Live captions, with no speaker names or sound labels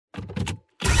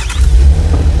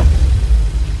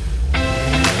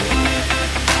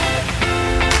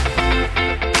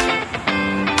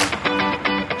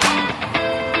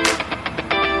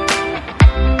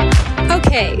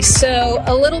Okay, so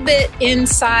a little bit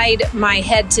inside my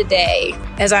head today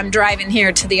as I'm driving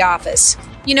here to the office.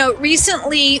 You know,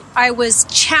 recently I was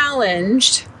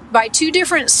challenged by two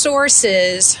different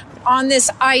sources on this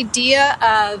idea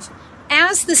of,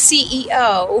 as the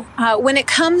CEO, when it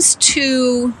comes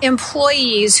to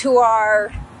employees who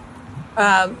are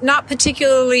not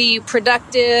particularly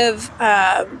productive,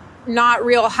 not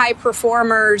real high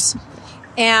performers,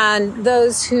 and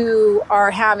those who are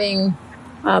having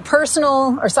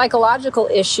personal or psychological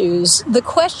issues, the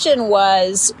question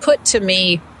was put to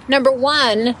me, number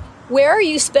one, where are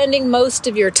you spending most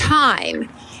of your time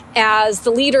as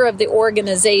the leader of the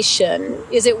organization?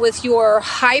 Is it with your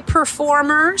high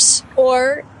performers,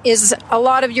 or is a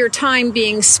lot of your time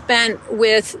being spent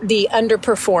with the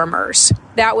underperformers?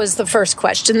 That was the first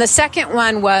question. The second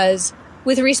one was,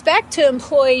 with respect to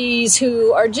employees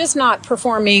who are just not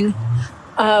performing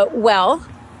well,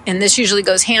 and this usually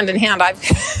goes hand in hand, I've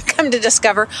come to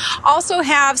discover, also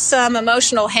have some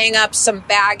emotional hang-ups, some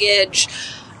baggage,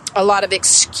 a lot of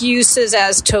excuses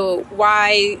as to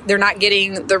why they're not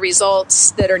getting the results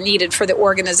that are needed for the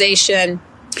organization.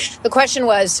 The question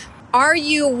was, are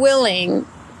you willing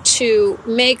to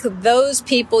make those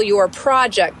people your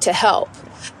project to help?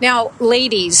 Now,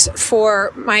 ladies,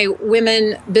 for my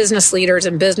women business leaders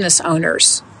and business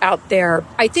owners out there,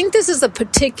 I think this is a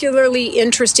particularly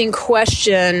interesting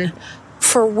question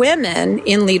for women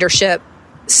in leadership,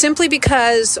 simply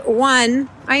because, one,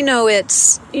 I know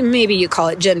it's, maybe you call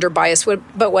it gender bias,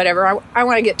 but whatever. I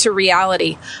want to get to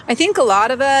reality. I think a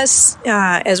lot of us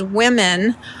as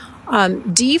women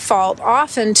default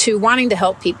often to wanting to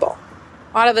help people.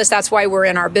 A lot of us, that's why we're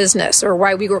in our business or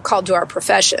why we were called to our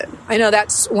profession. I know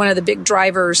that's one of the big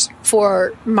drivers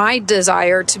for my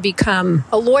desire to become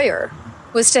a lawyer,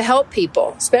 was to help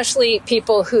people, especially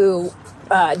people who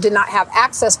did not have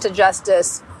access to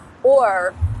justice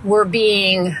or were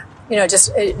being,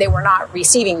 they were not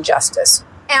receiving justice.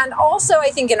 And also, I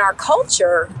think in our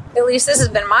culture, at least this has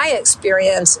been my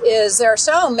experience, is there are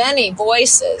so many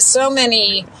voices, so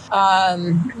many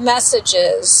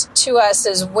messages to us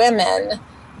as women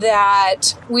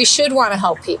that we should want to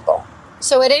help people.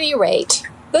 So at any rate,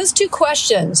 those two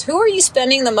questions, who are you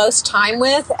spending the most time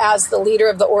with as the leader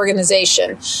of the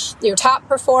organization? Your top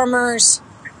performers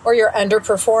or your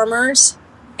underperformers?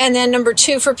 And then number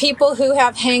two, for people who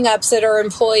have hang-ups that are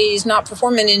employees not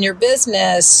performing in your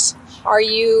business, are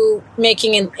you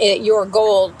making it your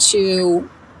goal to,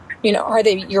 are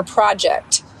they your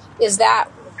project? Is that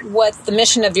what the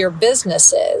mission of your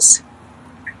business is?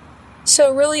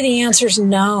 So really the answer is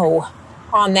no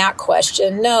on that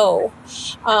question. No,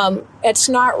 it's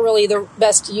not really the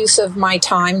best use of my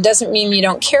time. Doesn't mean you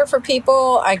don't care for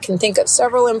people. I can think of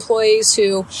several employees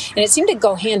who, and it seemed to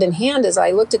go hand in hand as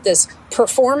I looked at this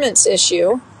performance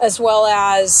issue, as well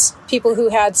as people who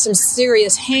had some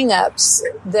serious hang-ups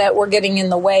that were getting in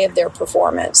the way of their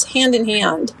performance, hand in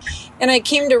hand. And I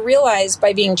came to realize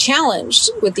by being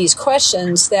challenged with these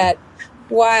questions that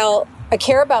while I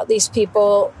care about these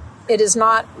people, it is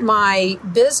not my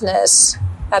business.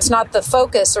 That's not the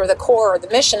focus or the core or the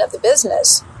mission of the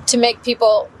business, to make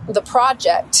people the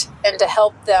project and to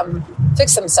help them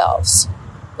fix themselves.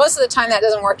 Most of the time that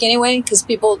doesn't work anyway, because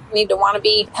people need to want to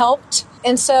be helped.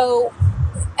 And so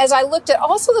as I looked at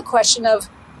also the question of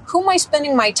who am I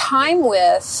spending my time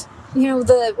with,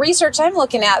 the research I'm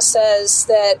looking at says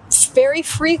that very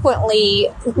frequently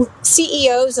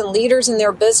CEOs and leaders in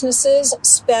their businesses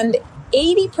spend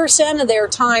 80% of their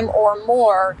time or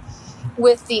more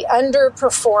with the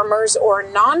underperformers or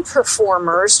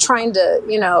non-performers, trying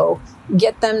to,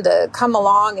 get them to come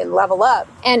along and level up.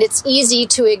 And it's easy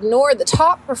to ignore the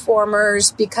top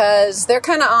performers because they're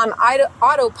kind of on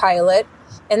autopilot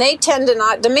and they tend to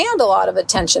not demand a lot of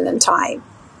attention and time.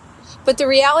 But the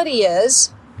reality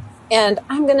is, and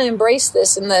I'm going to embrace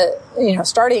this in the,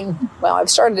 I've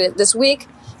started it this week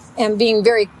and being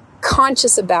very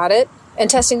conscious about it and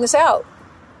testing this out,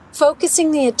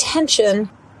 focusing the attention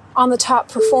on the top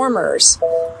performers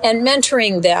and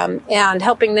mentoring them and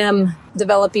helping them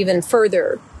develop even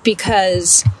further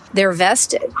because they're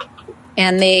vested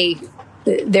and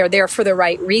they're there for the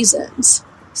right reasons.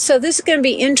 So this is going to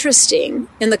be interesting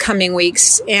in the coming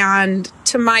weeks. And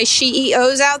to my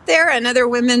CEOs out there and other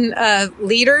women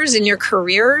leaders in your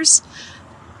careers,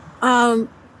 come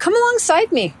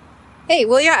alongside me. Hey,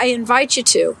 well, yeah, I invite you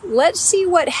to. Let's see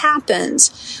what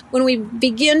happens when we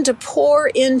begin to pour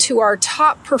into our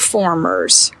top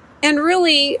performers. And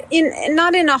really,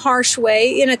 not in a harsh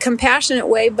way, in a compassionate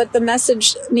way, but the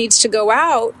message needs to go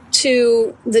out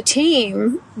to the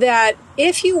team that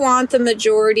if you want the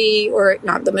majority, or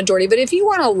not the majority, but if you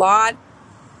want a lot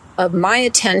of my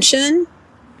attention,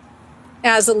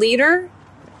 as a leader,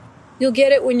 you'll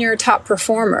get it when you're a top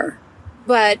performer.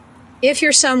 But if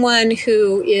you're someone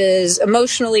who is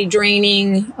emotionally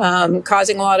draining,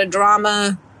 causing a lot of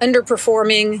drama,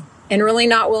 underperforming, and really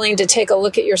not willing to take a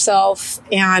look at yourself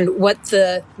and what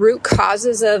the root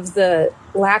causes of the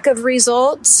lack of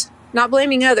results, not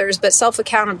blaming others, but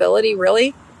self-accountability,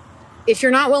 really. If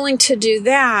you're not willing to do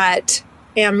that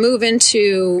and move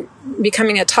into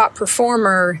becoming a top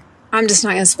performer, I'm just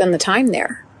not going to spend the time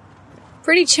there.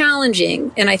 Pretty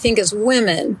challenging. And I think as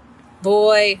women,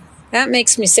 boy, that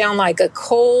makes me sound like a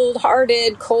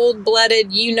cold-hearted,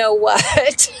 cold-blooded,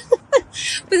 you-know-what.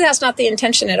 But that's not the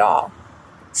intention at all.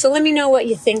 So let me know what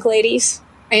you think, ladies.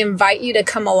 I invite you to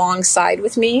come alongside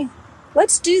with me.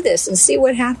 Let's do this and see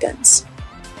what happens.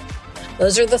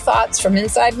 Those are the thoughts from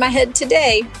inside my head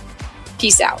today.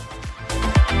 Peace out.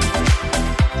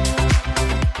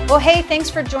 Well, hey, thanks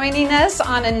for joining us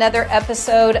on another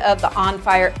episode of the On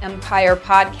Fire Empire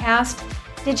podcast.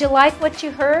 Did you like what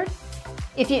you heard?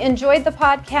 If you enjoyed the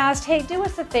podcast, hey, do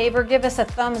us a favor, give us a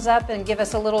thumbs up and give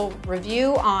us a little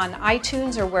review on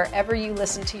iTunes or wherever you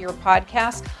listen to your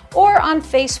podcast, or on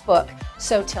Facebook.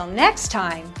 So till next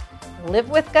time, live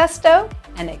with gusto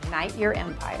and ignite your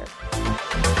empire.